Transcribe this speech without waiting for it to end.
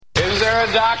there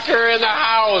a doctor in the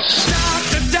house?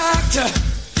 Doctor,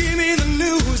 give me the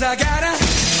news. I got a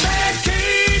bad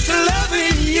case of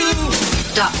loving you.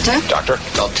 Doctor. Doctor.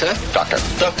 Doctor. Doctor.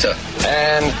 Doctor.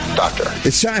 And doctor.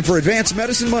 It's time for Advanced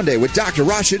Medicine Monday with Dr.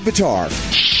 Rashid Buttar.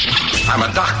 I'm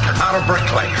a doctor, not a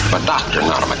bricklayer. I'm a doctor,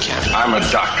 not a mechanic. I'm a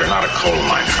doctor, not a coal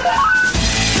miner.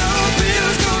 No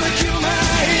pill's gonna kill my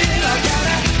head. I got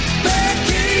a bad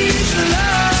case of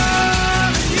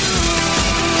loving you.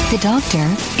 The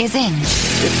doctor is in.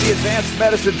 It's the Advanced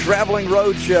Medicine Traveling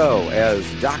Roadshow as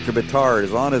Dr. Buttar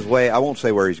is on his way. I won't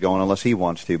say where he's going unless he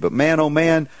wants to, but man, oh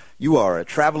man, you are a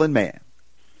traveling man.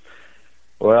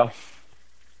 Well,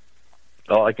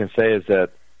 all I can say is that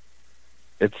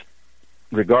it's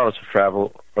regardless of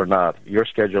travel or not, your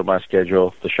schedule, my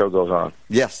schedule, the show goes on.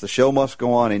 Yes, the show must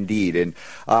go on indeed. And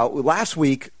last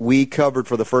week we covered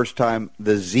for the first time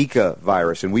the Zika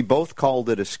virus, and we both called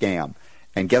it a scam.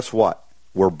 And guess what?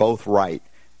 We're both right.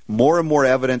 More and more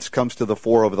evidence comes to the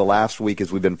fore over the last week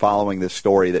as we've been following this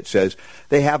story that says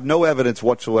they have no evidence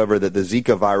whatsoever that the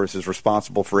Zika virus is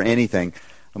responsible for anything,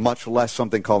 much less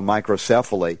something called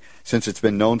microcephaly, since it's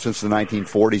been known since the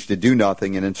 1940s to do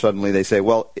nothing, and then suddenly they say,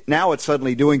 well, now it's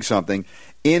suddenly doing something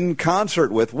in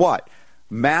concert with what?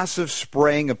 Massive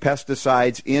spraying of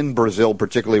pesticides in Brazil,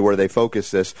 particularly where they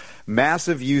focus this,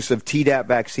 massive use of Tdap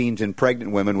vaccines in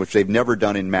pregnant women, which they've never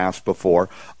done in mass before.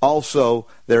 Also,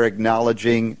 they're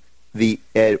acknowledging the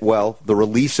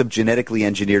release of genetically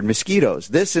engineered mosquitoes.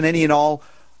 This and any and all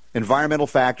environmental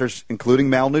factors, including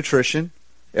malnutrition,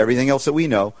 everything else that we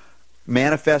know,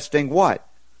 manifesting what?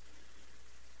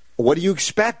 What do you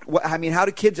expect? I mean, how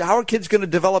are kids going to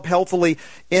develop healthily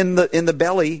in the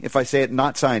belly, if I say it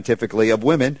not scientifically, of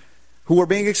women who are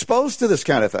being exposed to this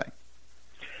kind of thing?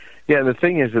 Yeah, and the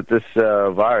thing is that this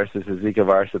virus, this Zika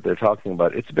virus that they're talking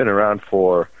about, it's been around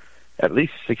for at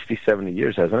least 60, 70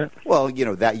 years, hasn't it? Well, you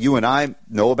know, that you and I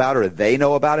know about it, or they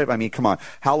know about it. I mean, come on.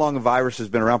 How long a virus has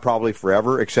been around? Probably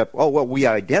forever, except, we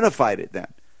identified it then.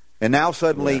 And now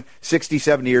suddenly, 60,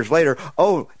 70 years later,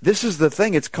 this is the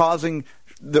thing. It's causing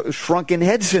the shrunken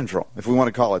head syndrome, if we want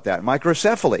to call it that,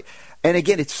 microcephaly. And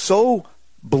again, it's so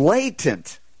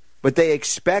blatant, but they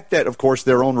expect that, of course,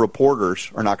 their own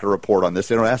reporters are not going to report on this.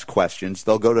 They don't ask questions.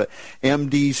 They'll go to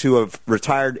MDs who have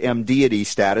retired MD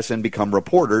status and become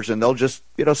reporters, and they'll just,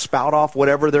 spout off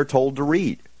whatever they're told to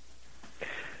read.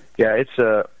 Yeah, it's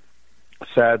a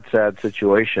sad, sad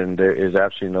situation. There is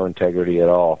absolutely no integrity at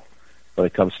all when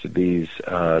it comes to these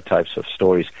types of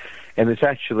stories. And it's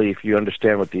actually, if you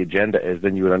understand what the agenda is,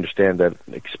 then you would understand that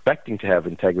expecting to have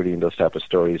integrity in those type of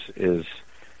stories is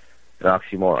an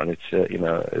oxymoron. It's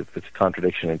a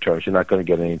contradiction in terms. You're not going to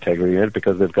get any integrity in it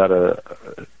because they've got a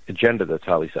agenda that's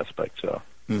highly suspect. So,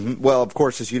 Well, of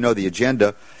course, as you know, the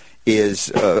agenda is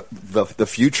the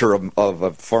future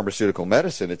of pharmaceutical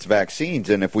medicine. It's vaccines,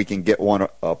 and if we can get one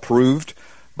approved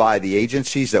by the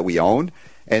agencies that we own,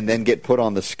 and then get put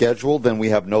on the schedule, then we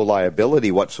have no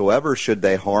liability whatsoever should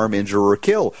they harm, injure, or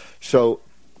kill. So,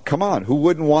 come on, who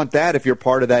wouldn't want that if you're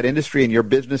part of that industry and your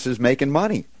business is making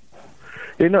money?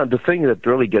 The thing that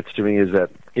really gets to me is that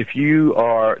if you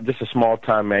are just a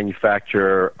small-time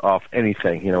manufacturer of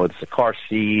anything, it's a car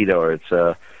seat or it's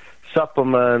a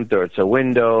supplement or it's a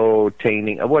window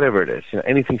tainting or whatever it is,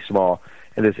 anything small,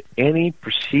 and there's any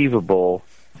perceivable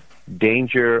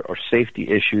danger or safety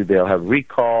issue, they'll have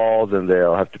recalls and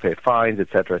they'll have to pay fines, et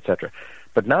cetera, et cetera.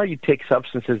 But now you take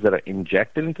substances that are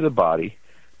injected into the body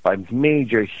by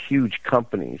major, huge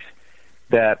companies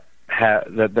that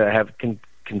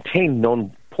contain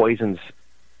known poisons,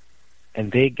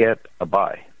 and they get a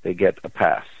buy, they get a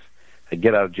pass, they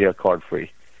get out of jail card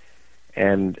free,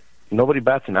 and nobody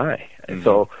bats an eye. And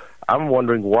so I'm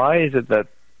wondering, why is it that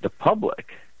the public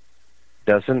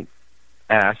doesn't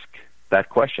ask that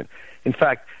question? In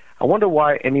fact, I wonder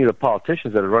why any of the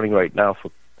politicians that are running right now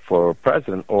for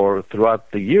president or throughout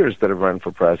the years that have run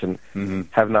for president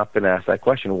have not been asked that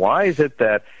question. Why is it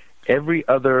that every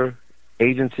other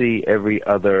agency, every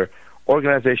other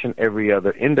organization, every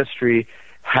other industry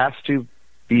has to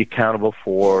be accountable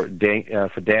for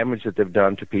damage that they've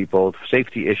done to people,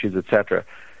 safety issues, et cetera,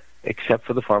 except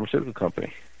for the pharmaceutical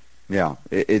company? Yeah,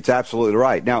 it's absolutely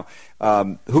right. Now,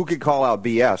 who could call out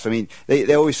BS? I mean,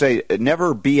 they always say,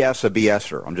 never BS a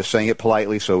BSer. I'm just saying it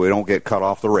politely so we don't get cut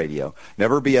off the radio.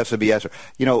 Never BS a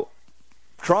BSer.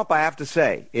 Trump, I have to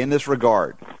say, in this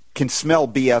regard, can smell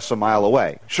BS a mile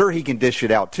away. Sure, he can dish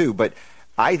it out too, but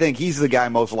I think he's the guy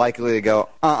most likely to go,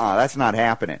 that's not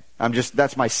happening.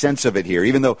 That's my sense of it here.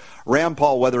 Even though Rand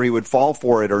Paul, whether he would fall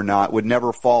for it or not, would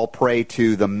never fall prey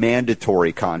to the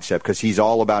mandatory concept because he's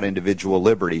all about individual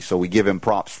liberty, so we give him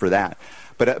props for that.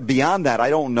 But beyond that, I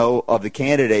don't know of the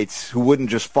candidates who wouldn't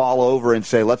just fall over and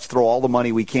say, let's throw all the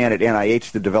money we can at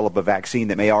NIH to develop a vaccine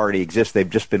that may already exist. They've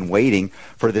just been waiting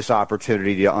for this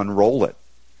opportunity to unroll it.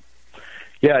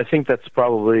 Yeah, I think that's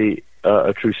probably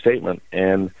a true statement.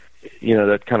 And,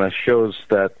 that kind of shows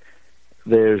that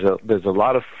there's a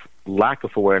lot of lack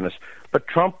of awareness. But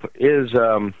Trump is,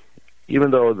 even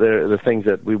though there are the things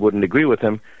that we wouldn't agree with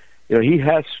him, he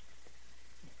has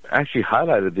actually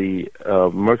highlighted the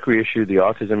mercury issue, the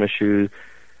autism issue,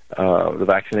 the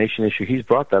vaccination issue. He's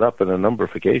brought that up on a number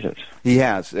of occasions. He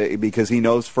has, because he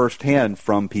knows firsthand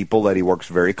from people that he works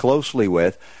very closely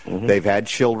with. Mm-hmm. They've had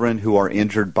children who are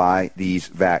injured by these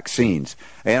vaccines.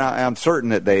 And I'm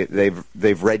certain that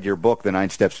they've read your book, The 9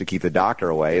 Steps to Keep the Doctor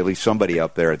Away, at least somebody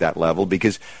up there at that level,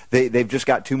 because they've just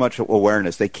got too much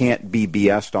awareness. They can't be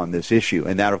BS'd on this issue.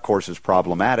 And that, of course, is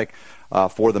problematic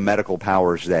for the medical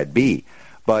powers that be.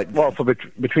 But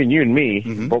between you and me,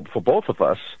 mm-hmm. for both of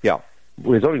us,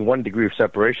 there's only 1 degree of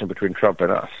separation between Trump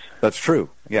and us. That's true.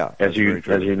 Yeah, as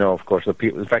you know, of course,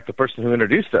 in fact, the person who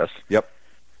introduced us,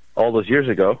 all those years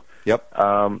ago.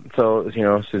 So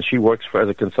since she works as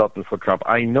a consultant for Trump,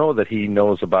 I know that he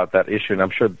knows about that issue, and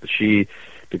I'm sure that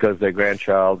because their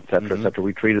grandchild, et cetera, mm-hmm. et cetera,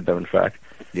 we treated them, in fact.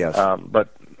 Yes. But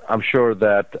I'm sure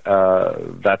that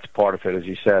that's part of it, as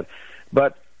you said.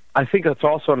 But I think that's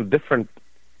also on a different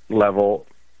level.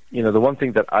 The one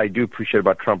thing that I do appreciate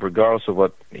about Trump, regardless of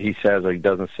what he says or he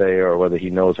doesn't say or whether he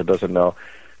knows or doesn't know,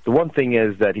 the one thing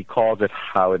is that he calls it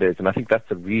how it is. And I think that's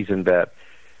the reason that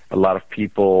a lot of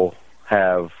people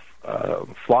have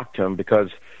flocked to him, because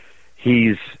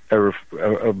he's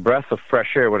a breath of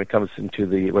fresh air when it comes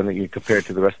when you compare it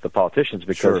to the rest of the politicians,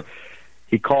 because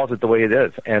he calls it the way it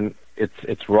is. And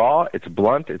it's raw, it's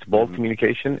blunt, it's bold mm-hmm.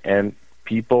 communication, and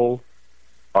people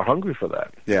are hungry for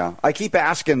that. Yeah. I keep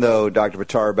asking, though, Dr.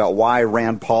 Buttar, about why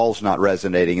Rand Paul's not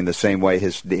resonating in the same way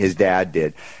his dad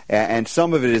did. And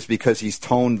some of it is because he's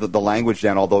toned the language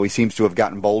down, although he seems to have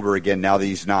gotten bolder again now that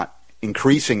he's not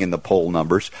increasing in the poll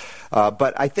numbers.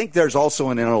 But I think there's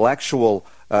also an intellectual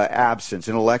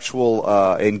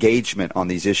intellectual engagement on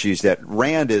these issues that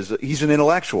Rand he's an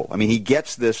intellectual. I mean, he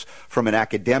gets this from an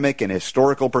academic and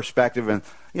historical perspective. And,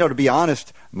 to be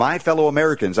honest, my fellow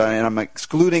Americans, and I'm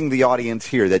excluding the audience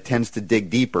here that tends to dig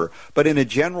deeper, but in a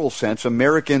general sense,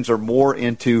 Americans are more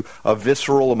into a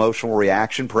visceral emotional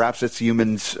reaction. Perhaps it's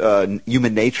human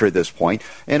nature at this point,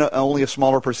 and only a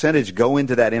smaller percentage go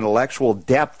into that intellectual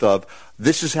depth of,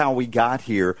 this is how we got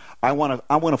here. I want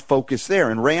to focus there.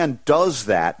 And Rand does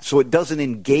that, so it doesn't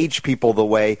engage people the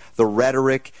way the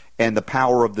rhetoric and the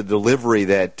power of the delivery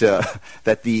that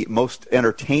the most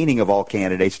entertaining of all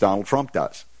candidates, Donald Trump,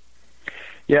 does.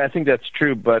 Yeah, I think that's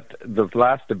true. But the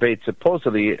last debate,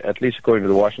 supposedly, at least according to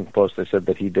the Washington Post, they said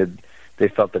that they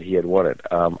felt that he had won it.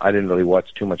 I didn't really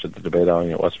watch too much of the debate. I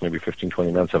only watched maybe 15,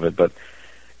 20 minutes of it. But,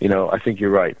 I think you're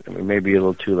right. I mean, maybe a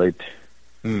little too late.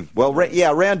 Well,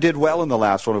 Rand did well in the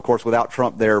last one, of course, without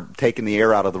Trump there taking the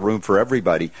air out of the room for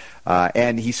everybody.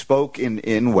 And he spoke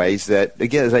in ways that,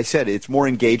 again, as I said, it's more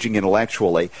engaging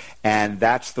intellectually, and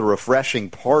that's the refreshing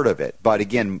part of it. But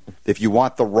again, if you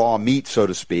want the raw meat, so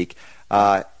to speak,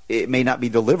 it may not be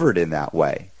delivered in that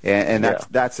way. And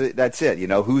that's it. That's it.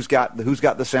 Who's got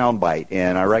the sound bite?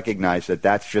 And I recognize that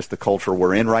that's just the culture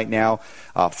we're in right now.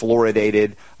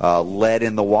 Fluoridated, lead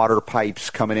in the water pipes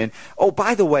coming in. Oh,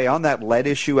 by the way, on that lead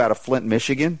issue out of Flint,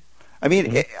 Michigan, I mean,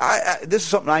 mm-hmm. This is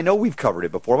something I know we've covered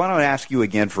it before. Why don't I ask you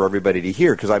again for everybody to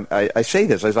hear? Because I say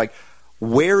this. I was like,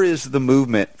 where is the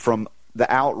movement from the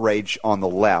outrage on the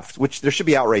left, which there should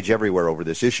be outrage everywhere over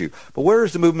this issue, but where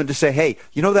is the movement to say, hey,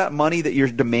 that money that you're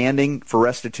demanding for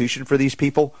restitution for these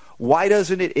people, why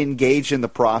doesn't it engage in the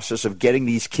process of getting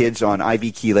these kids on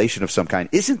IV chelation of some kind?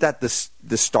 Isn't that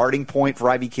the starting point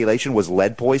for IV chelation was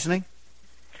lead poisoning?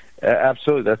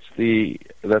 Absolutely.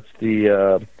 That's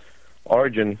the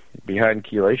origin behind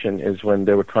chelation, is when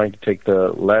they were trying to take the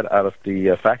lead out of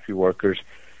the factory workers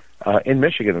in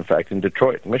Michigan, in fact, in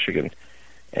Detroit, Michigan.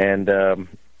 And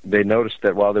they noticed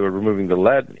that while they were removing the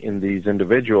lead in these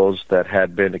individuals that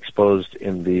had been exposed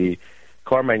in the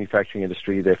car manufacturing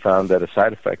industry, they found that a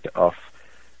side effect of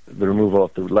the removal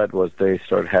of the lead was they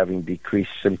started having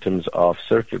decreased symptoms of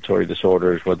circulatory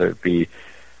disorders, whether it be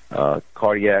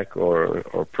cardiac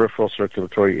or peripheral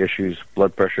circulatory issues,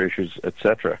 blood pressure issues,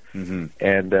 etc. Mm-hmm.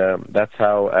 And that's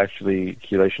how actually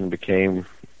chelation became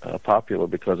popular,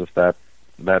 because of that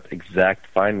exact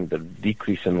finding, the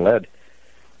decrease in lead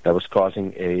that was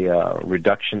causing a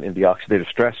reduction in the oxidative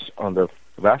stress on the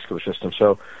vascular system.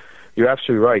 So you're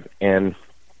absolutely right, and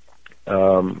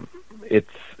it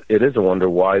is a wonder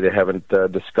why they haven't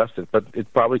discussed it. But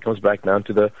it probably comes back down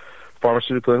to the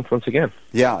pharmaceutical influence again.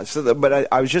 Yeah, but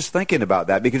I was just thinking about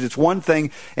that because it's one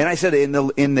thing, and I said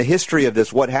in the history of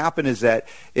this, what happened is that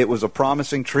it was a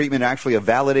promising treatment, actually a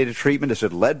validated treatment. It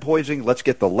said lead poisoning, let's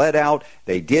get the lead out.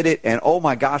 They did it, and oh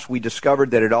my gosh, we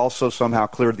discovered that it also somehow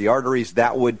cleared the arteries.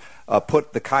 That would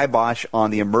put the kibosh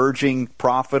on the emerging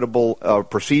profitable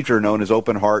procedure known as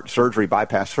open heart surgery,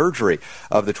 bypass surgery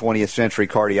of the 20th century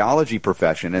cardiology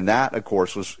profession. And that, of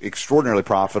course, was extraordinarily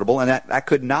profitable, and that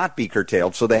could not be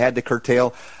curtailed. So they had to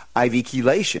curtail IV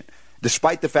chelation,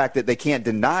 despite the fact that they can't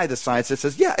deny the science that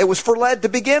says, yeah, it was for lead to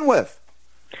begin with.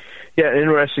 Yeah,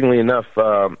 interestingly enough,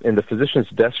 in the physician's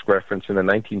desk reference in the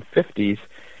 1950s,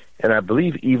 and I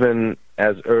believe even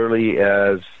as early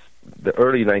as the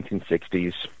early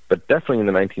 1960s, but definitely in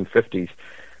the 1950s,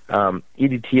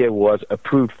 EDTA was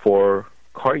approved for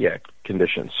cardiac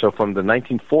conditions. So from the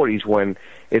 1940s, when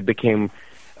it became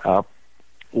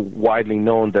widely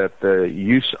known that the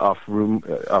use of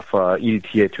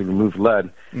EDTA to remove lead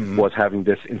was having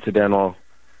this incidental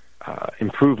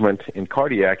improvement in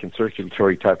cardiac and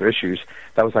circulatory type issues,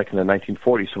 that was like in the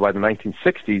 1940s. So by the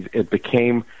 1960s, it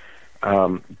became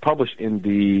published in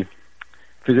the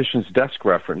physician's desk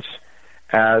reference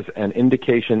as an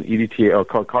indication. EDTA, or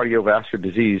cardiovascular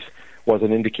disease, was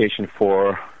an indication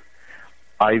for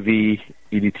IV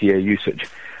EDTA usage.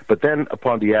 But then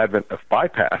upon the advent of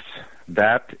bypass,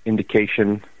 that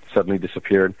indication suddenly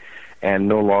disappeared, and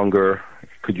no longer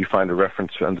could you find a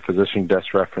reference on the physician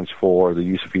desk reference for the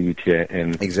use of EDTA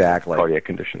in cardiac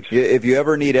conditions. If you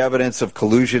ever need evidence of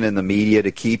collusion in the media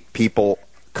to keep people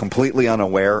completely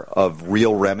unaware of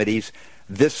real remedies,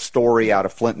 this story out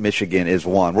of Flint, Michigan is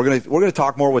one. We're going to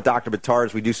talk more with Dr. Buttar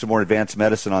as we do some more advanced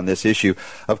medicine on this issue.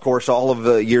 Of course, all of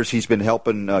the years he's been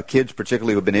helping kids,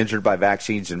 particularly who have been injured by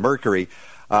vaccines and mercury.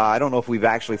 I don't know if we've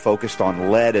actually focused on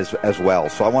lead as well.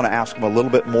 So I want to ask him a little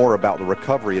bit more about the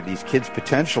recovery of these kids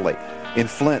potentially in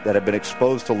Flint that have been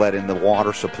exposed to lead in the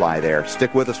water supply there.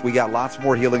 Stick with us. We got lots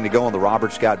more healing to go on the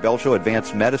Robert Scott Bell Show,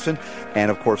 Advanced Medicine, and,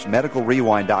 of course,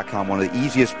 MedicalRewind.com, one of the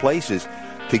easiest places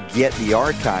to get the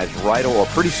archives right or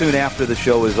pretty soon after the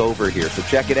show is over here. So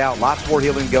check it out. Lots more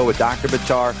healing to go with Dr.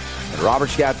 Buttar and Robert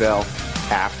Scott Bell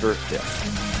after this.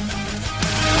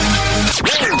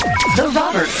 The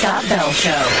Robert Scott Bell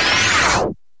Show.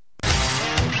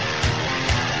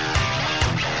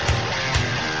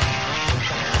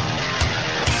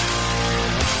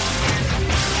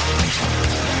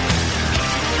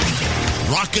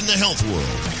 Rocking the health world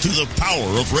through the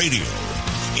power of radio.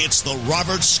 It's the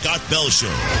Robert Scott Bell Show.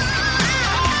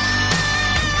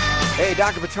 Hey,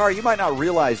 Dr. Buttar, you might not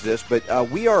realize this, but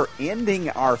we are ending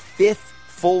our 5th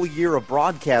full year of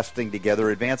broadcasting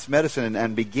together, Advanced Medicine,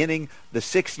 and beginning the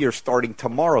 6th year starting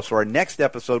tomorrow. So our next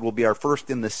episode will be our first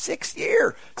in the 6th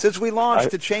year since we launched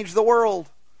to change the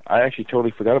world. I actually totally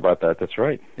forgot about that. That's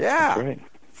right. Yeah. That's right.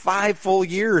 5 full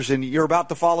years, and you're about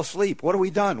to fall asleep. What have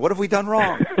we done? What have we done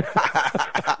wrong?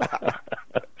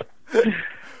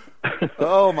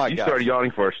 Oh, my God. You started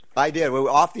yawning first. I did.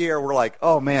 Off the air, we're like,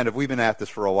 oh, man, have we been at this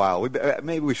for a while?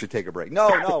 Maybe we should take a break.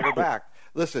 No, we're back.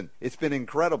 Listen, it's been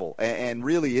incredible, and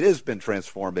really it has been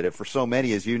transformative for so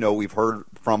many, as you know, we've heard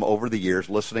from over the years,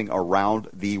 listening around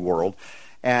the world.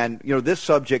 And, you know, this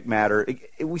subject matter,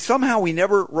 we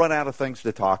never run out of things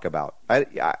to talk about.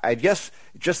 I guess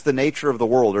just the nature of the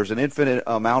world. There's an infinite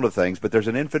amount of things, but there's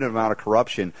an infinite amount of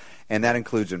corruption, and that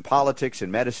includes in politics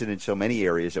and medicine in so many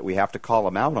areas that we have to call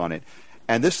them out on it.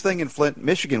 And this thing in Flint,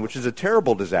 Michigan, which is a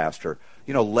terrible disaster,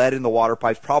 you know, lead in the water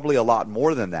pipes, probably a lot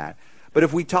more than that. But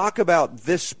if we talk about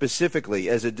this specifically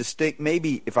as a distinct,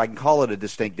 maybe if I can call it a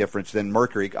distinct difference than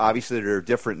mercury, obviously they're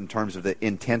different in terms of the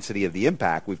intensity of the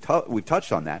impact. We've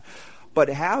touched on that. But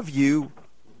have you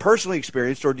personally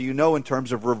experienced, or do you know in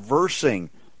terms of reversing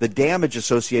the damage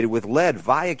associated with lead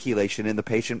via chelation in the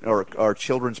patient or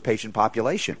children's patient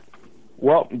population?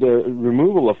 Well, the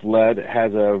removal of lead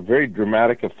has a very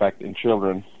dramatic effect in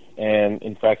children. And,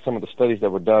 in fact, some of the studies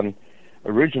that were done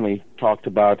originally talked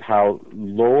about how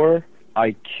lower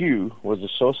IQ was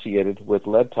associated with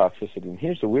lead toxicity. And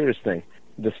here's the weirdest thing.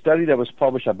 The study that was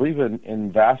published, I believe,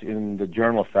 in the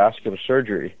Journal of Vascular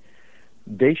Surgery,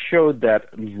 they showed that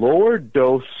lower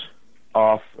dose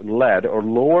of lead or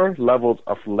lower levels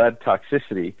of lead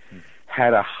toxicity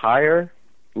had a higher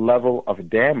level of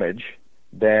damage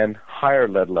than higher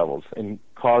lead levels and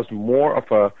caused more of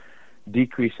a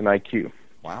decrease in IQ.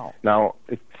 Wow. Now,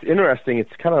 it's interesting.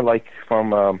 It's kind of like from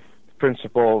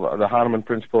the Hahnemann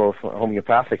principle of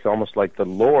homeopathics, almost like the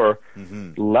lower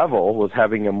level was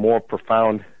having a more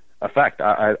profound effect.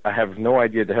 I have no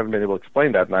idea. They haven't been able to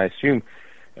explain that, and I assume,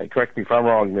 correct me if I'm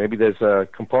wrong, maybe there's a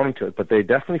component to it, but they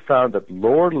definitely found that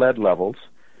lower lead levels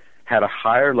had a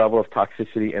higher level of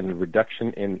toxicity and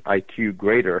reduction in IQ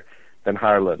greater than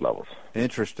higher lead levels.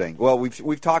 Interesting. Well,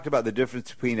 we've talked about the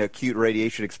difference between acute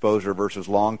radiation exposure versus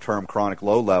long-term chronic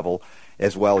low level,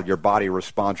 as well. Your body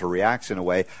responds or reacts in a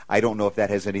way. I don't know if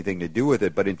that has anything to do with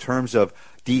it, but in terms of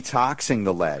detoxing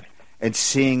the lead and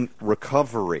seeing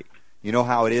recovery, you know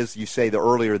how it is, you say the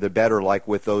earlier the better, like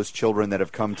with those children that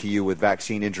have come to you with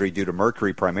vaccine injury due to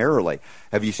mercury primarily.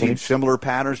 Have you seen similar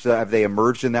patterns? Have they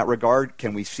emerged in that regard?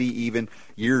 Can we see even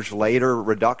years later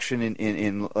reduction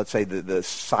in let's say, the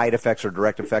side effects or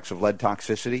direct effects of lead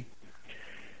toxicity?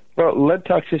 Well, lead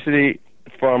toxicity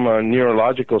from a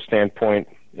neurological standpoint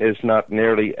is not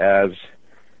nearly as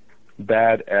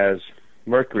bad as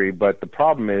mercury, but the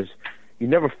problem is you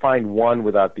never find one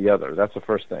without the other. That's the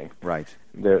first thing. Right.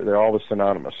 They're always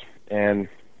synonymous. And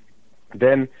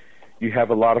then you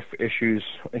have a lot of issues.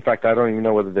 In fact, I don't even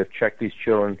know whether they've checked these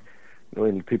children.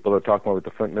 When people are talking about with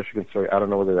the Flint, Michigan story, I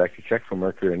don't know whether they actually checked for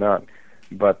mercury or not.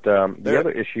 But the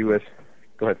other issue is,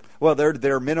 go ahead. Well,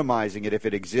 they're minimizing it if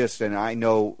it exists, and I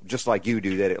know, just like you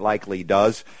do, that it likely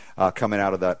does coming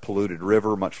out of that polluted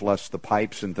river, much less the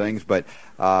pipes and things. But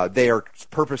they are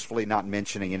purposefully not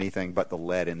mentioning anything but the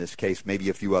lead in this case, maybe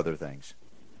a few other things.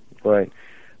 Right.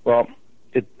 Well,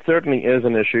 it certainly is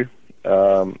an issue,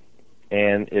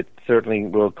 and it certainly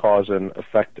will cause an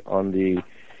effect on the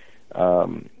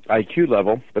IQ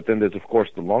level. But then there's, of course,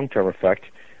 the long-term effect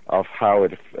of how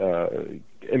it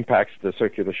impacts the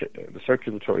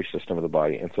circulatory system of the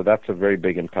body, and so that's a very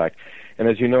big impact. And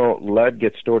as you know, lead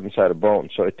gets stored inside a bone,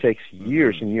 so it takes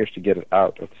years and years to get it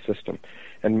out of the system.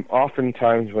 And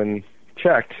oftentimes when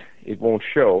checked, it won't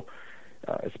show,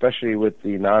 especially with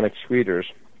the non-excretors,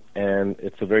 and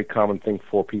it's a very common thing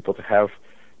for people to have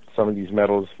some of these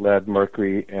metals, lead,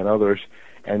 mercury, and others,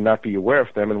 and not be aware of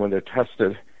them, and when they're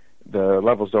tested, the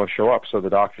levels don't show up, so the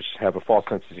doctors have a false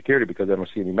sense of security because they don't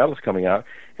see any metals coming out,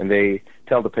 and they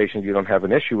tell the patient you don't have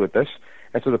an issue with this,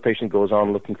 and so the patient goes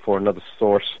on looking for another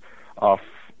source of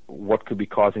what could be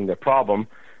causing their problem.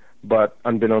 But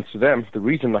unbeknownst to them, the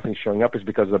reason nothing's showing up is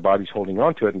because the body's holding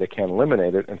on to it and they can't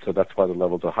eliminate it, and so that's why the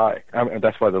levels are high. And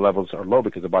that's why the levels are low,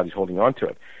 because the body's holding on to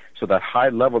it. So that high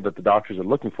level that the doctors are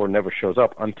looking for never shows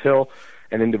up until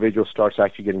an individual starts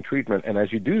actually getting treatment. And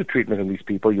as you do the treatment in these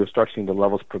people, you'll start seeing the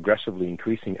levels progressively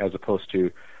increasing, as opposed to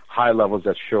high levels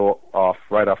that show off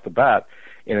right off the bat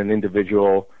in an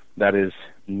individual that is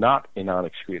not a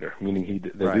non-excretor, meaning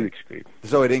they do excrete.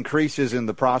 So it increases in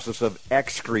the process of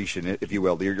excretion, if you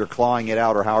will. You're clawing it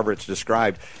out, or however it's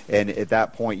described, and at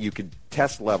that point you could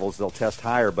test levels. They'll test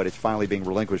higher, but it's finally being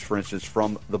relinquished, for instance,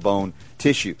 from the bone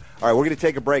tissue. All right, we're going to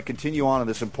take a break, continue on in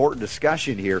this important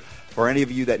discussion here. For any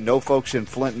of you that know folks in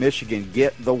Flint, Michigan,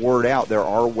 get the word out. There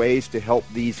are ways to help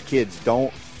these kids.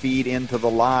 Don't feed into the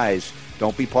lies.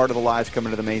 Don't be part of the lies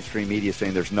coming to the mainstream media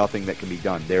saying there's nothing that can be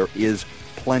done. There is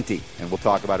plenty, and we'll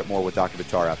talk about it more with Dr.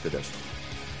 Buttar after this.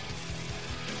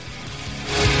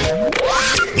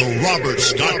 The Robert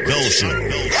Scott Bell Show.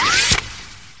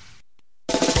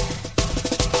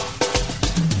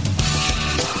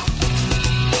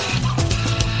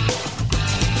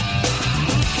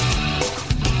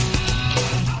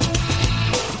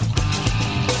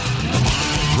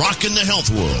 Rocking the health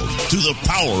world through the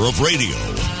power of radio.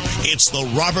 It's the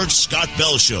Robert Scott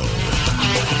Bell Show.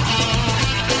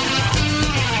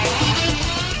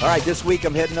 All right, this week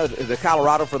I'm heading to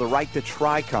Colorado for the Right to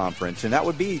Try conference, and that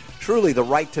would be truly the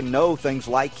right to know things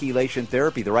like chelation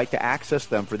therapy, the right to access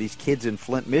them for these kids in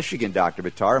Flint, Michigan, Dr.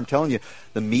 Buttar. I'm telling you,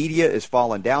 the media is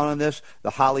falling down on this.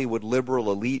 The Hollywood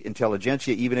liberal elite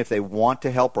intelligentsia, even if they want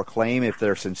to help or claim, if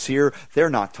they're sincere, they're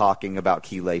not talking about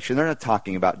chelation. They're not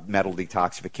talking about metal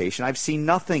detoxification. I've seen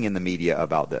nothing in the media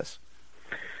about this.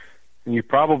 You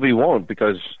probably won't,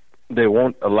 because they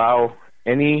won't allow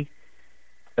any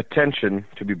attention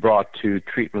to be brought to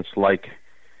treatments like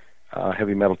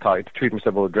heavy metal treatments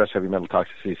that will address heavy metal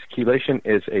toxicities. Chelation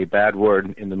is a bad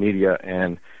word in the media,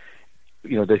 and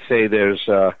they say there's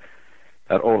that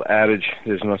old adage,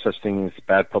 there's no such thing as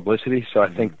bad publicity. So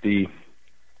I think the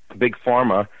big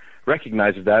pharma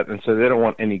recognizes that, and so they don't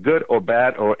want any good or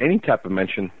bad or any type of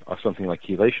mention of something like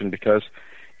chelation, because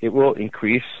it will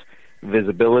increase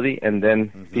visibility, and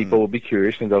then people will be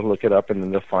curious and they'll look it up and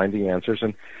then they'll find the answers,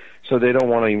 and so they don't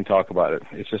want to even talk about it.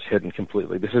 It's just hidden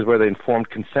completely. This is where the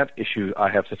informed consent issue, I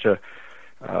have such a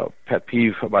pet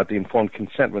peeve about the informed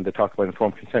consent. When they talk about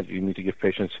informed consent, you need to give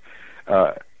patients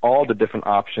all the different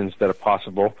options that are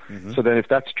possible. So then if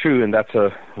that's true and that's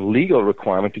a legal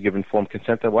requirement to give informed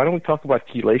consent, then why don't we talk about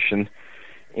chelation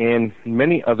and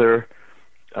many other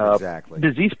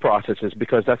disease processes,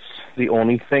 because that's the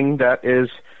only thing that is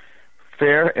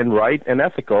fair and right and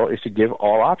ethical is to give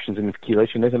all options. And if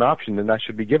chelation is an option, then that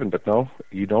should be given. But no,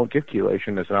 you don't give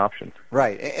chelation as an option.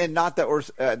 Right, and not that we're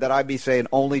that I'd be saying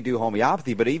only do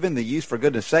homeopathy, but even the use, for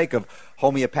goodness sake, of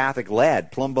homeopathic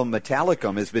lead, plumbum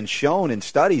metallicum, has been shown in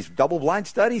studies, double-blind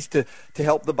studies, to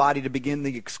help the body to begin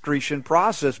the excretion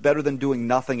process better than doing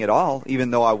nothing at all,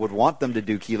 even though I would want them to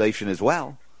do chelation as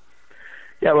well.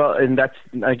 Yeah, well, and that's,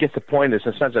 I guess the point is,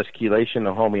 it's not just chelation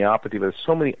or homeopathy, but there's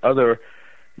so many other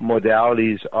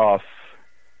modalities of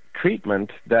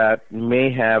treatment that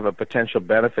may have a potential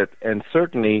benefit and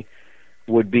certainly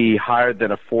would be higher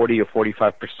than a 40 or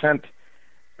 45%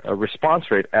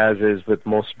 response rate, as is with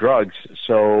most drugs.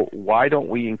 So why don't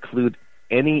we include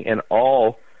any and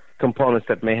all components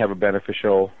that may have a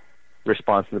beneficial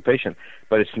response in the patient?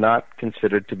 But it's not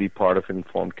considered to be part of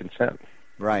informed consent.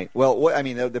 Right. Well, I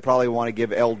mean, they probably want to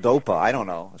give L-Dopa. I don't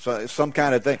know. So some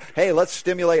kind of thing. Hey, let's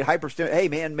stimulate, hyperstimulate. Hey,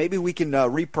 man, maybe we can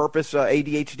repurpose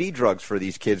ADHD drugs for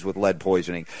these kids with lead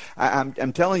poisoning.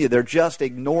 I'm telling you, they're just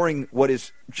ignoring what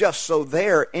is just so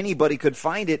there. Anybody could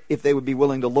find it if they would be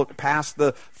willing to look past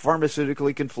the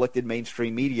pharmaceutically conflicted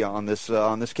mainstream media on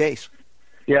this case.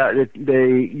 Yeah,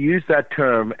 they use that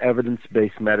term,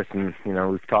 evidence-based medicine. You know,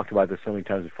 we've talked about this so many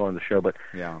times before on the show, but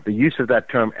the use of that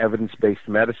term, evidence-based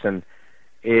medicine,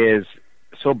 is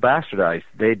so bastardized.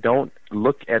 They don't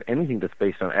look at anything that's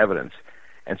based on evidence.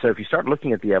 And so if you start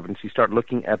looking at the evidence, you start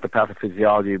looking at the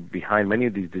pathophysiology behind many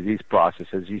of these disease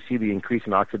processes, you see the increase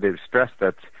in oxidative stress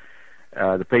that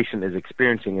the patient is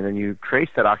experiencing, and then you trace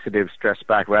that oxidative stress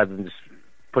back rather than just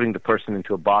putting the person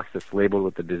into a box that's labeled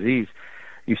with the disease.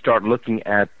 You start looking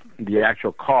at the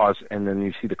actual cause, and then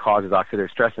you see the cause is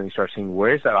oxidative stress, and you start seeing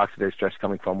where is that oxidative stress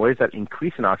coming from, where is that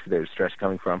increase in oxidative stress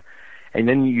coming from. And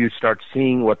then you start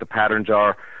seeing what the patterns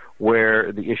are,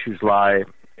 where the issues lie,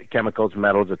 chemicals,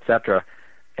 metals, etc.,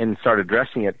 and start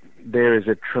addressing it. There is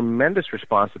a tremendous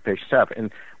response the patients have. And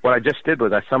what I just did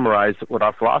was I summarized what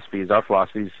our philosophy is. Our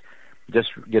philosophy is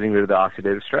just getting rid of the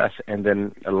oxidative stress and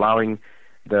then allowing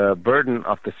the burden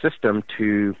of the system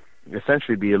to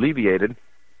essentially be alleviated.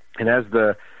 And as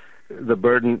the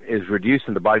burden is reduced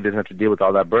and the body doesn't have to deal with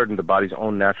all that burden, the body's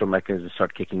own natural mechanisms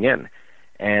start kicking in.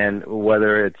 And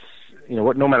whether it's,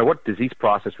 no matter what disease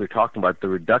process we're talking about, the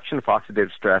reduction of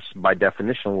oxidative stress, by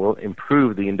definition, will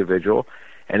improve the individual.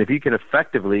 And if you can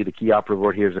effectively, the key operative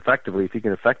word here is effectively, if you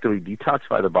can effectively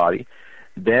detoxify the body,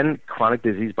 then chronic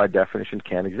disease, by definition,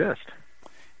 can't exist.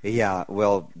 Yeah,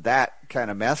 well, that kind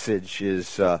of message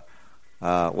is,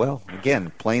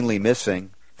 again, plainly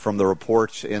missing from the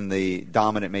reports in the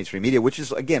dominant mainstream media, which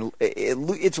is, again,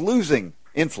 it's losing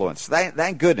influence.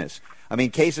 Thank goodness. I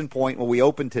mean, case in point, what we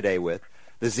opened today with,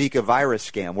 the Zika virus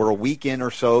scam. We're a week in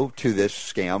or so to this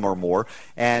scam or more,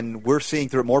 and we're seeing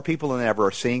through it. More people than ever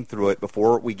are seeing through it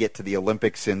before we get to the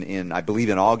Olympics in I believe,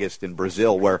 in August in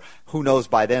Brazil, where who knows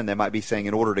by then they might be saying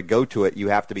in order to go to it, you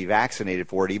have to be vaccinated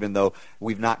for it, even though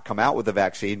we've not come out with the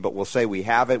vaccine, but we'll say we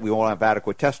have it, we won't have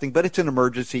adequate testing, but it's an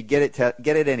emergency, get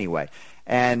it anyway.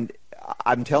 And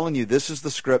I'm telling you, this is the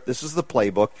script, this is the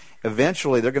playbook.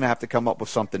 Eventually they're going to have to come up with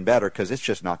something better because it's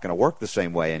just not going to work the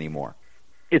same way anymore.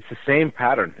 It's the same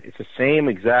pattern. It's the same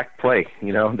exact play.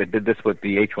 They did this with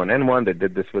the H1N1. They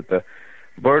did this with the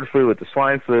bird flu, with the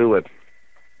swine flu, with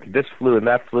this flu and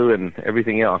that flu and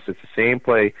everything else. It's the same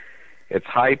play. It's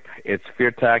hype. It's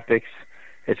fear tactics.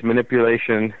 It's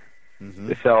manipulation. Mm-hmm.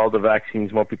 They sell all the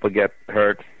vaccines. More people get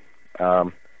hurt.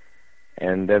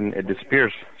 And then it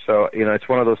disappears. So, it's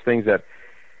one of those things that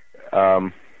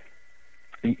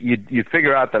you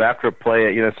figure out that after a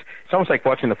play, it's almost like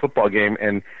watching a football game,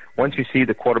 and once you see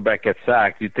the quarterback get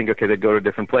sacked, you think, okay, they go to a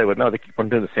different play. But no, they keep on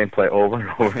doing the same play over and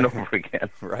over and over again.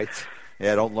 Right.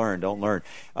 Yeah, don't learn.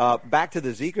 Back to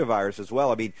the Zika virus as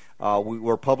well. I mean,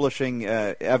 we're publishing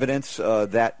evidence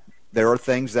that there are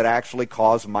things that actually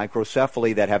cause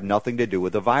microcephaly that have nothing to do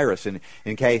with the virus. And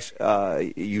in case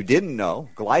you didn't know,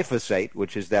 glyphosate,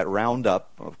 which is that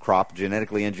Roundup crop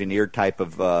genetically engineered type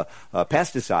of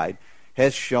pesticide,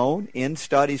 has shown in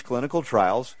studies, clinical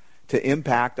trials, to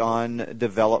impact on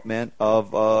development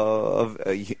of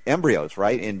embryos,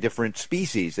 right, in different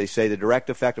species. They say the direct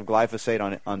effect of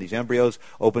glyphosate on these embryos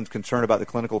opens concern about the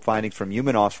clinical findings from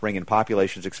human offspring in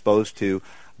populations exposed to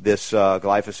this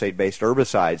glyphosate-based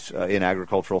herbicides in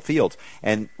agricultural fields.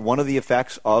 And one of the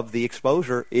effects of the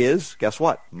exposure is, guess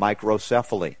what,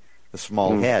 microcephaly, the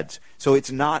small heads. So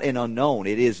it's not an unknown.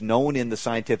 It is known in the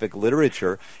scientific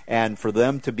literature, and for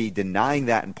them to be denying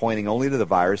that and pointing only to the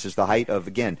virus is the height of,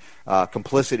 again,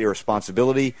 complicit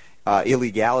irresponsibility,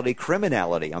 illegality,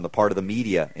 criminality on the part of the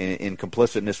media in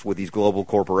complicitness with these global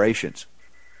corporations.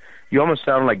 You almost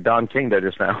sound like Don King there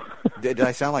just now. Did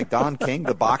I sound like Don King,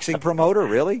 the boxing promoter,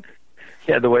 really?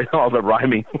 Yeah, the way all the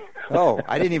rhyming. Oh,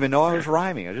 I didn't even know I was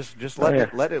rhyming. I just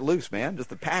let it loose, man. Just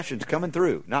the passion's coming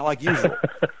through, not like usual.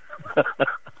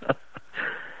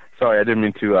 Sorry, I didn't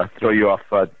mean to throw you off.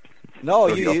 No,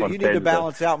 you need to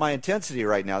balance out my intensity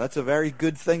right now. That's a very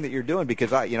good thing that you're doing,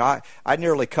 because I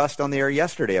nearly cussed on the air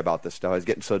yesterday about this stuff. I was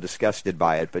getting so disgusted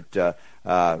by it, but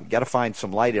got to find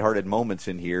some lighthearted moments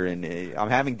in here, and I'm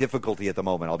having difficulty at the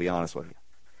moment. I'll be honest with you.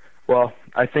 Well,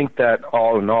 I think that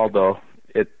all in all, though,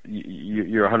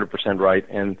 you're 100% right,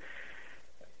 and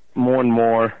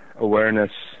more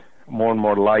awareness, more and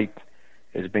more light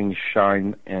is being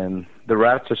shined, and the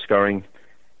rats are scurrying,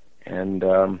 and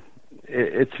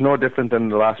it's no different than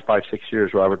the last 5-6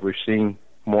 years, Robert. We're seeing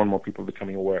more and more people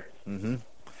becoming aware. Mm-hmm.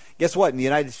 Guess what? In the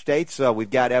United States, we've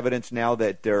got evidence now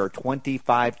that there are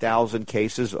 25,000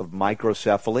 cases of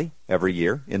microcephaly every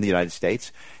year in the United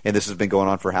States, and this has been going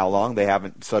on for how long? They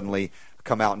haven't suddenly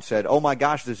come out and said, oh my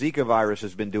gosh, the Zika virus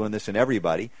has been doing this in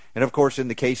everybody. And of course, in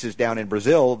the cases down in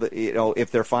Brazil, if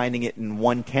they're finding it in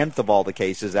 1/10 of all the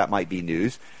cases, that might be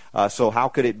news. So how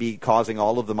could it be causing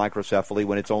all of the microcephaly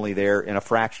when it's only there in a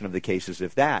fraction of the cases,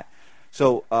 if that?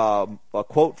 So a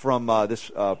quote from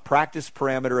this practice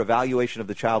parameter evaluation of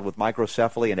the child with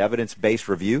microcephaly and evidence-based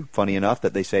review. Funny enough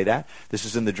that they say that. This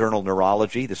is in the journal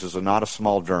Neurology. This is not a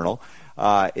small journal.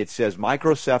 It says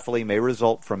microcephaly may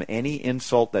result from any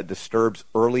insult that disturbs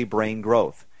early brain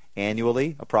growth.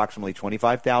 Annually, approximately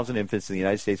 25,000 infants in the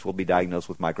United States will be diagnosed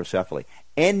with microcephaly.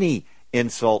 Any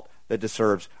insult that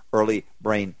disturbs early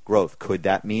brain growth. Could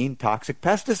that mean toxic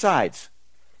pesticides?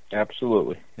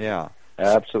 Absolutely. Yeah.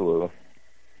 Absolutely.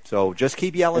 So just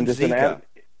keep yelling Zika.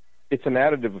 It's an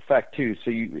additive effect, too. So,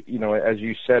 you know, as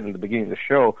you said in the beginning of the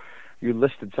show, you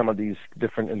listed some of these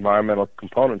different environmental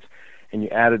components, and you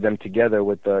added them together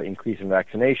with the increase in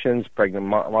vaccinations, pregnant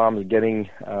moms getting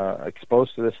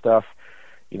exposed to this stuff.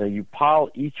 You know, you pile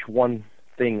each one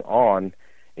thing on.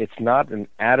 It's not an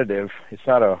additive. It's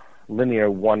not a linear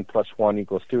 1 + 1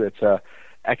 = 2. It's a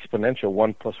exponential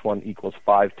 1 + 1 =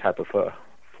 5 type of a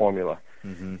formula.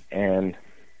 Mm-hmm. And,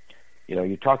 you know,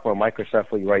 you talk about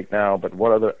microcephaly right now, but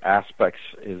what other aspects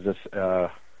is this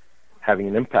having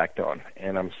an impact on?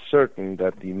 And I'm certain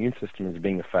that the immune system is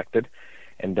being affected.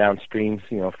 And downstream,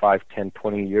 5, 10,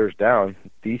 20 years down,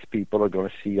 these people are going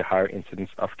to see a higher incidence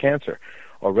of cancer.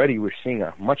 Already we're seeing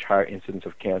a much higher incidence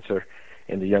of cancer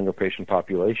in the younger patient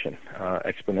population,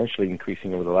 exponentially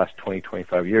increasing over the last 20,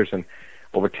 25 years. And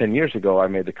over 10 years ago, I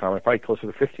made the comment, probably closer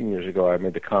to 15 years ago, I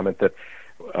made the comment that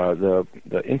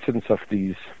the incidence of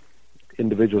these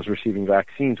individuals receiving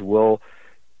vaccines will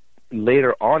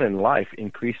later on in life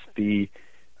increase the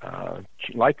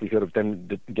likelihood of them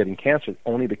getting cancer,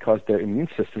 only because their immune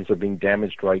systems are being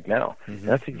damaged right now. Mm-hmm.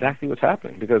 That's exactly what's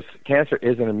happening, because cancer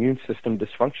is an immune system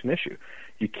dysfunction issue.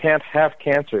 You can't have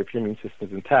cancer if your immune system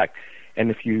is intact. And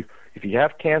if you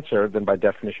have cancer, then by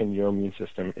definition your immune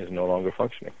system is no longer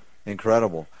functioning.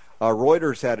 Incredible.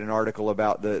 Reuters had an article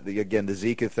about the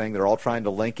Zika thing. They're all trying to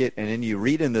link it. And then you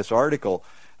read in this article,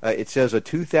 it says a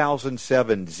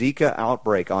 2007 Zika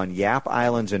outbreak on Yap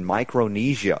Islands in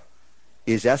Micronesia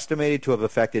is estimated to have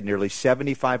affected nearly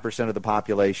 75% of the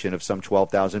population of some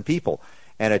 12,000 people.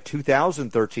 And a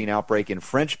 2013 outbreak in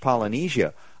French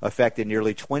Polynesia affected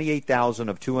nearly 28,000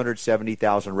 of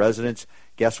 270,000 residents.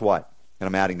 Guess what? And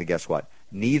I'm adding the guess what.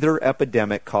 Neither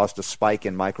epidemic caused a spike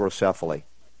in microcephaly.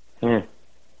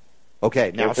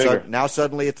 Okay, now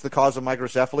suddenly it's the cause of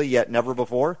microcephaly, yet never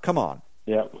before? Come on.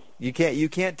 Yeah. You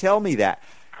can't tell me that.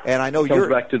 And I know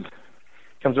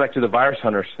comes back to the virus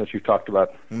hunters that you talked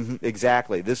about. Mm-hmm,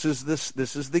 exactly. This is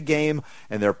the game,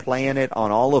 and they're playing it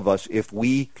on all of us if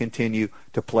we continue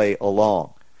to play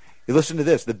along. You listen to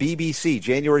this. The BBC,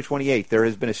 January 28th, there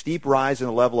has been a steep rise in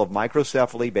the level of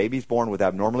microcephaly, babies born with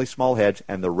abnormally small heads,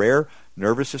 and the rare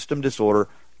nervous system disorder,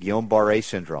 Guillain-Barré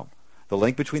syndrome. The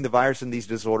link between the virus and these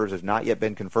disorders has not yet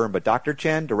been confirmed, but Dr.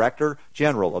 Chen, Director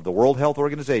General of the World Health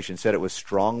Organization, said it was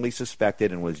strongly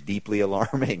suspected and was deeply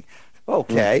alarming.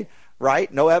 Okay.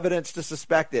 Right? No evidence to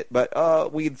suspect it,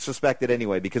 but we suspect it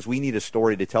anyway because we need a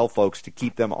story to tell folks to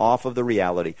keep them off of the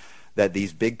reality that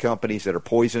these big companies that are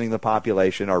poisoning the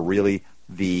population are really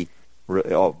the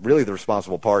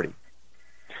responsible party.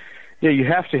 Yeah, you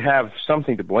have to have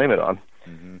something to blame it on.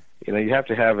 Mm-hmm. You have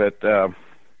to have it.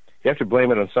 You have to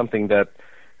blame it on something that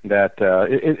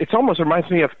it almost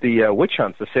reminds me of the witch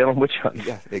hunts, the Salem witch hunts.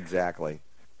 Yeah, exactly.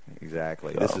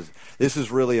 So. This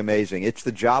is really amazing. It's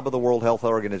the job of the World Health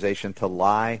Organization to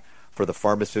lie for the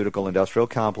pharmaceutical industrial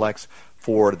complex,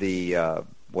 for the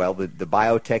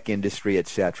biotech industry,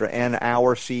 etc., and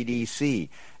our CDC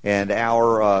and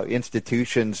our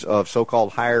institutions of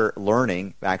so-called higher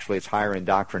learning. Actually, it's higher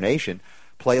indoctrination.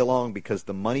 play along, because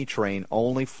the money train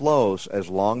only flows as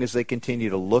long as they continue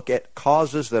to look at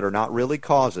causes that are not really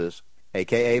causes,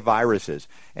 a.k.a. viruses,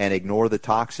 and ignore the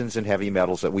toxins and heavy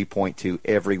metals that we point to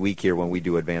every week here when we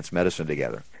do advanced medicine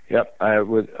together. Yep, I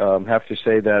would have to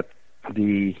say that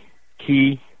the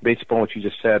key, based upon what you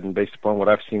just said and based upon what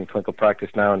I've seen in clinical practice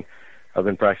now, and I've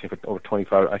been practicing for over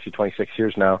 26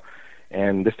 years now,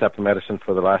 and this type of medicine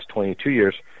for the last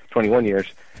 21 years,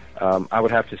 I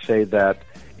would have to say that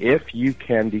if you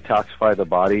can detoxify the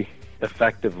body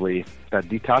effectively, that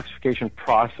detoxification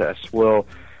process will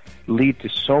lead to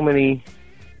so many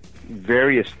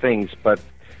various things, but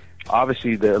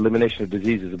obviously the elimination of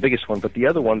disease is the biggest one, but the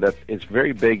other one that is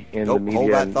very big in the media...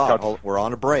 Hold that thought. We're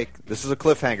on a break. This is a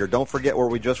cliffhanger. Don't forget where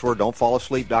we just were. Don't fall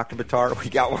asleep, Dr. Buttar. We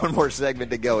got one more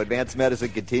segment to go. Advanced Medicine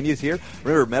continues here.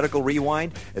 Remember, Medical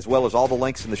Rewind, as well as all the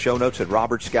links in the show notes at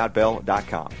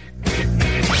robertscottbell.com.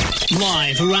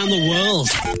 Live around the world.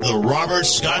 The Robert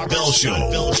Scott Bell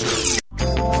Show.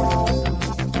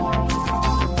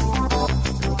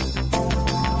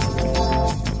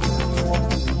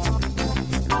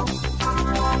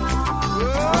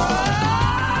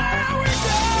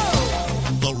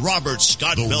 Robert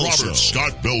Scott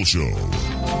Bell Show.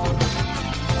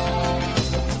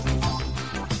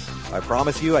 I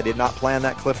promise you, I did not plan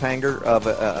that cliffhanger of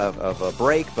a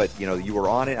break, but you were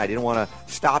on it. I didn't want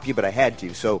to stop you, but I had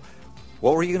to. So,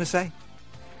 what were you going to say?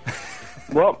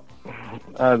 Well,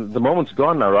 the moment's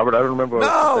gone now, Robert. I don't remember.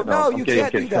 No, you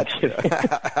can't do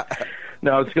that.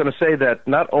 No, I was going to say that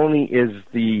not only is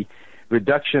the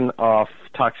reduction of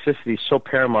toxicity so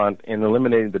paramount in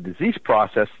eliminating the disease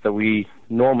process that we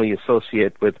normally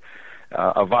associate with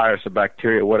a virus, a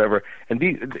bacteria, whatever. And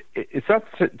it's not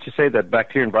to say that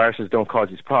bacteria and viruses don't cause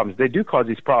these problems. They do cause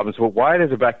these problems. Well, why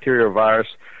does a bacteria or virus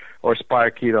or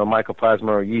spirochete or mycoplasma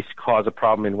or yeast cause a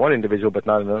problem in one individual but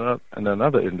not in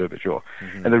another individual?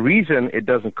 Mm-hmm. And the reason it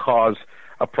doesn't cause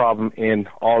a problem in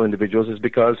all individuals is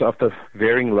because of the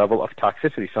varying level of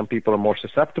toxicity. Some people are more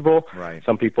susceptible. Right.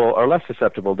 Some people are less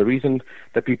susceptible. The reason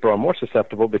that people are more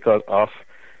susceptible because of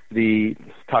the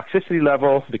toxicity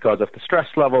level, because of the stress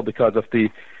level, because of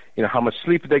the, how much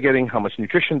sleep they're getting, how much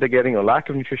nutrition they're getting, or lack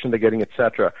of nutrition they're getting,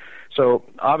 etc. So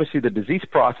obviously the disease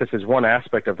process is one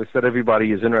aspect of this that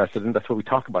everybody is interested in. That's what we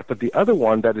talk about. But the other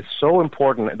one that is so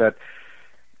important, that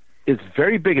is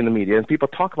very big in the media, and people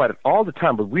talk about it all the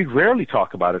time, but we rarely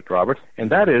talk about it, Robert, and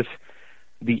that is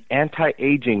the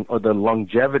anti-aging or the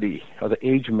longevity or the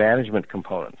age management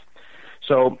components.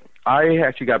 So I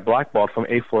actually got blackballed from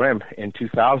A4M in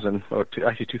 2000, or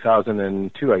actually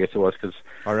 2002, I guess it was, because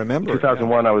I remember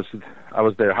 2001 I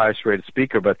was their highest rated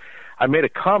speaker. But I made a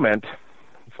comment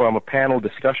from a panel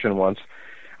discussion once.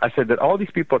 I said that all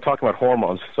these people are talking about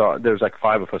hormones. So there's like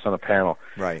 5 of us on a panel,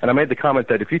 right? And I made the comment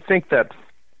that if you think that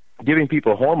giving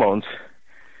people hormones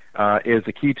is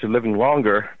the key to living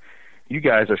longer, you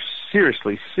guys are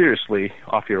seriously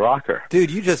off your rocker.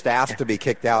 Dude, you just asked to be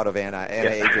kicked out of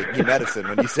anti-aging medicine.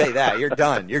 When you say that, you're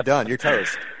done. You're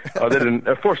toast.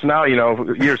 Of course, now,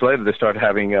 years later, they started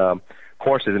having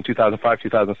courses in 2005,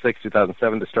 2006,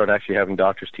 2007. They started actually having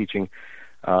doctors teaching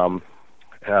chelation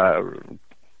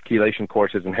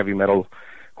courses and heavy metal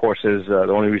courses.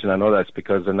 The only reason I know that is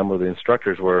because a number of the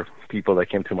instructors were people that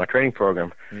came through my training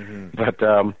program. Mm-hmm. But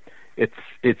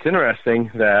it's interesting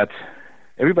that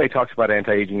everybody talks about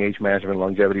anti-aging, age management,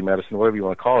 longevity medicine, whatever you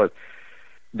want to call it.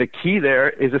 The key there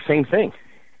is the same thing,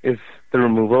 is the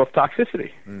removal of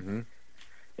toxicity. Mm-hmm.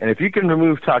 And if you can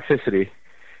remove toxicity,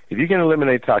 if you can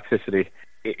eliminate toxicity,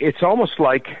 it's almost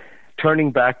like turning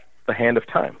back the hand of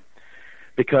time,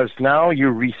 because now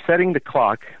you're resetting the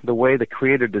clock the way the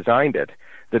Creator designed it,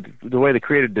 the way the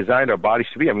Creator designed our bodies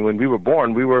to be. I mean, when we were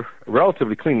born, we were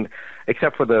relatively clean,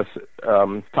 except for the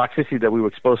toxicity that we were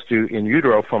exposed to in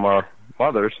utero from our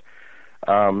mothers.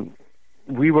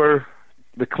 We were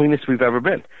the cleanest we've ever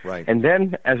been. Right. And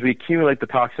then as we accumulate the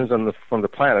toxins from the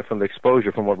planet, from the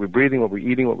exposure, from what we're breathing, what we're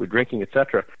eating, what we're drinking,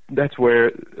 etc., that's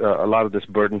where a lot of this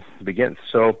burden begins.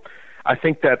 So I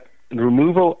think that the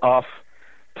removal of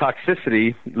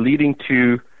toxicity leading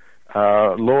to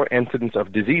lower incidence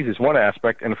of disease is one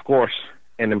aspect, and of course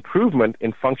an improvement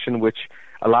in function which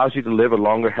allows you to live a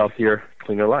longer, healthier,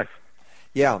 cleaner life.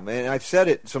 Yeah, and I've said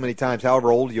it so many times,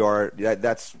 however old you are,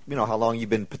 that's how long you've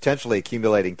been potentially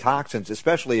accumulating toxins,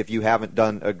 especially if you haven't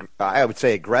done, I would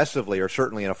say aggressively or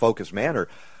certainly in a focused manner,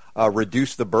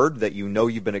 reduce the burden that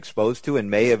you've been exposed to and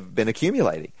may have been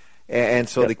accumulating. And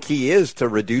so the key is to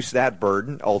reduce that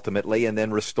burden ultimately and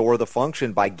then restore the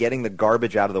function by getting the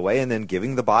garbage out of the way and then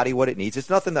giving the body what it needs. It's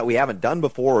nothing that we haven't done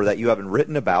before or that you haven't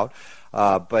written about,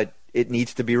 but it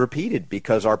needs to be repeated,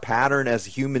 because our pattern as a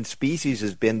human species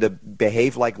has been to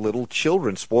behave like little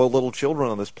children, spoiled little children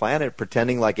on this planet,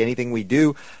 pretending like anything we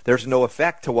do, there's no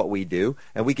effect to what we do,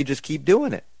 and we could just keep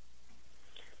doing it.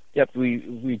 Yep,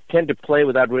 we tend to play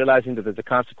without realizing that there's a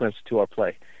consequence to our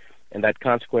play, and that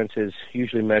consequence is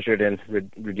usually measured in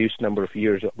reduced number of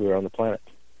years that we're on the planet.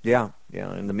 Yeah.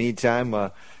 In the meantime,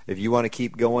 if you want to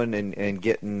keep going and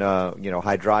getting,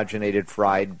 hydrogenated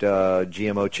fried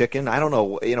GMO chicken, I don't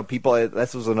know. People.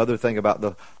 This was another thing about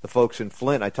the folks in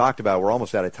Flint I talked about. We're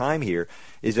almost out of time here.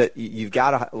 Is that you've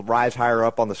got to rise higher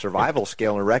up on the survival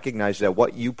scale and recognize that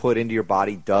what you put into your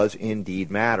body does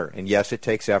indeed matter. And yes, it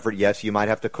takes effort. Yes, you might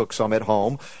have to cook some at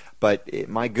home. But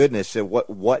my goodness, at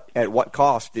what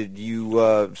cost did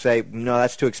you say, no,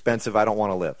 that's too expensive, I don't want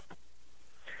to live?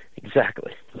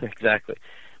 Exactly.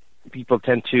 People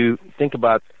tend to think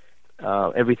about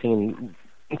everything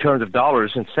in terms of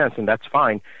dollars and cents, and that's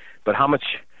fine. But how much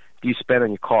do you spend on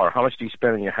your car? How much do you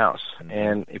spend on your house? Mm-hmm.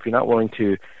 And if you're not willing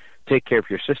to take care of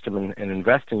your system and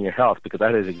invest in your health, because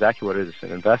that is exactly what it is,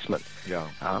 an investment. Yeah.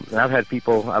 And I've heard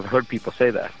people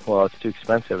say that. Well, it's too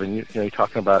expensive, and you're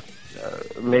talking about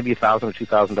maybe $1,000 or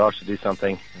 $2,000 to do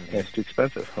something, and it's too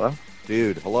expensive. Well,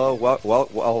 dude, hello.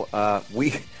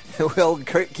 We'll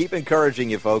keep encouraging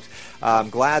you, folks. I'm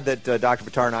glad that Dr.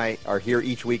 Buttar and I are here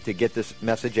each week to get this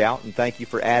message out, and thank you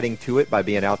for adding to it by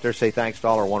being out there. Say thanks to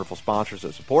all our wonderful sponsors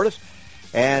that support us.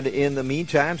 And in the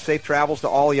meantime, safe travels to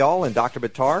all y'all. And Dr.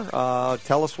 Buttar,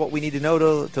 tell us what we need to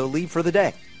know to leave for the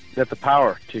day. That the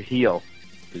power to heal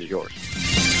is yours.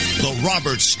 The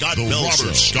Robert Scott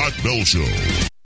Bell Show.